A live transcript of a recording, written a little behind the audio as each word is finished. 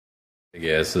Hey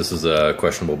guys, this is a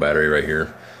questionable battery right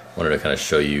here. Wanted to kind of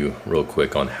show you real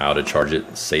quick on how to charge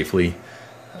it safely.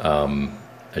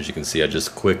 As you can see, I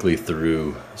just quickly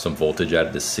threw some voltage at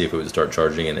it to see if it would start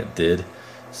charging, and it did.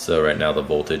 So right now the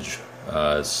voltage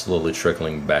is slowly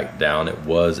trickling back down. It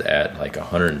was at like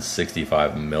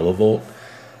 165 millivolt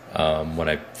when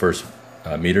I first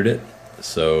metered it.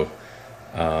 So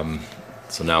now I'm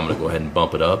going to go ahead and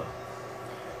bump it up.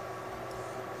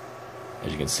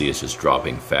 As you can see, it's just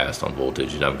dropping fast on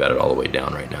voltage, and I've got it all the way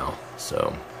down right now.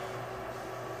 So,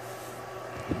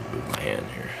 move my hand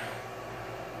here.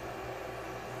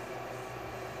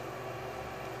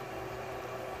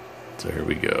 So here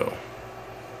we go.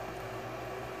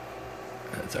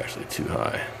 That's actually too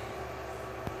high.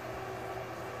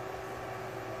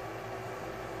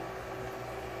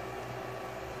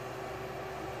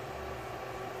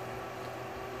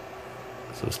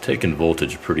 So it's taking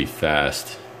voltage pretty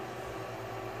fast.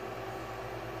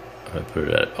 I put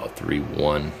it at about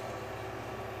 3.1.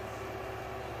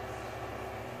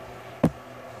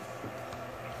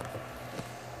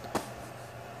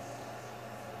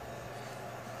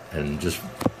 And just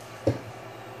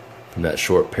from that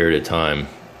short period of time,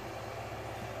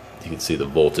 you can see the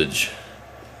voltage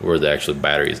where the actual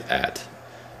battery is at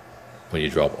when you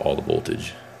drop all the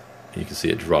voltage. You can see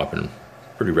it dropping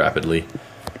pretty rapidly.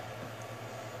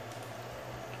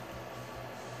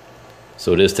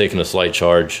 So it is taking a slight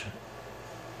charge.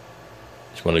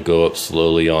 Just want to go up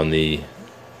slowly on the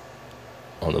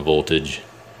voltage.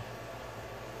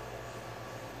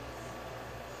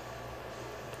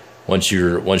 Once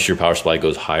your power supply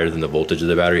goes higher than the voltage of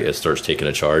the battery, it starts taking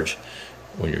a charge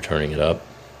when you're turning it up.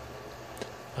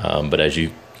 But as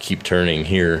you keep turning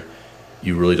here,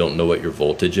 you really don't know what your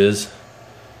voltage is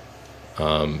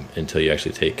until you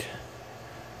actually take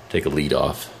a lead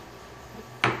off.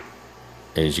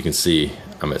 And as you can see,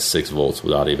 I'm at 6 volts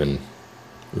without even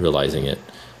realizing it.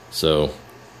 So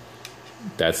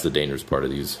that's the dangerous part of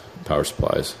these power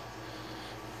supplies.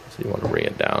 So you want to bring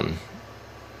it down.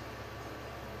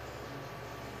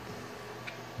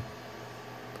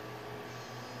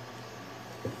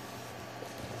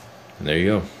 And there you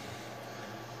go.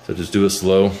 So just do it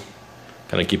slow,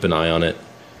 kind of keep an eye on it.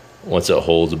 Once it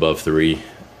holds above 3,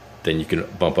 then you can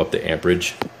bump up the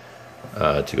amperage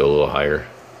to go a little higher.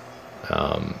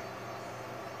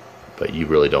 But you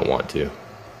really don't want to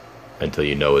until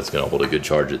you know it's going to hold a good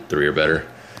charge at 3 or better.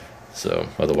 So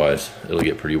otherwise it'll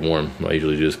get pretty warm. I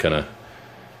usually just kind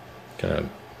of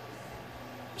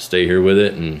stay here with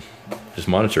it and just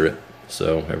monitor it.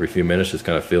 So every few minutes just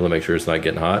kind of feel it, make sure it's not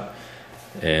getting hot,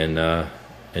 and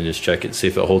just check it, see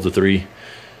if it holds a 3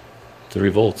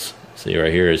 volts. See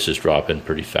right here, it's just dropping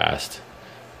pretty fast.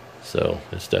 So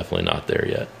it's definitely not there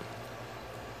yet.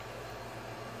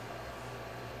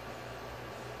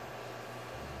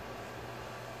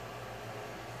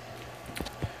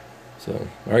 So,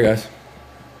 all right, guys.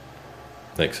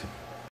 Thanks.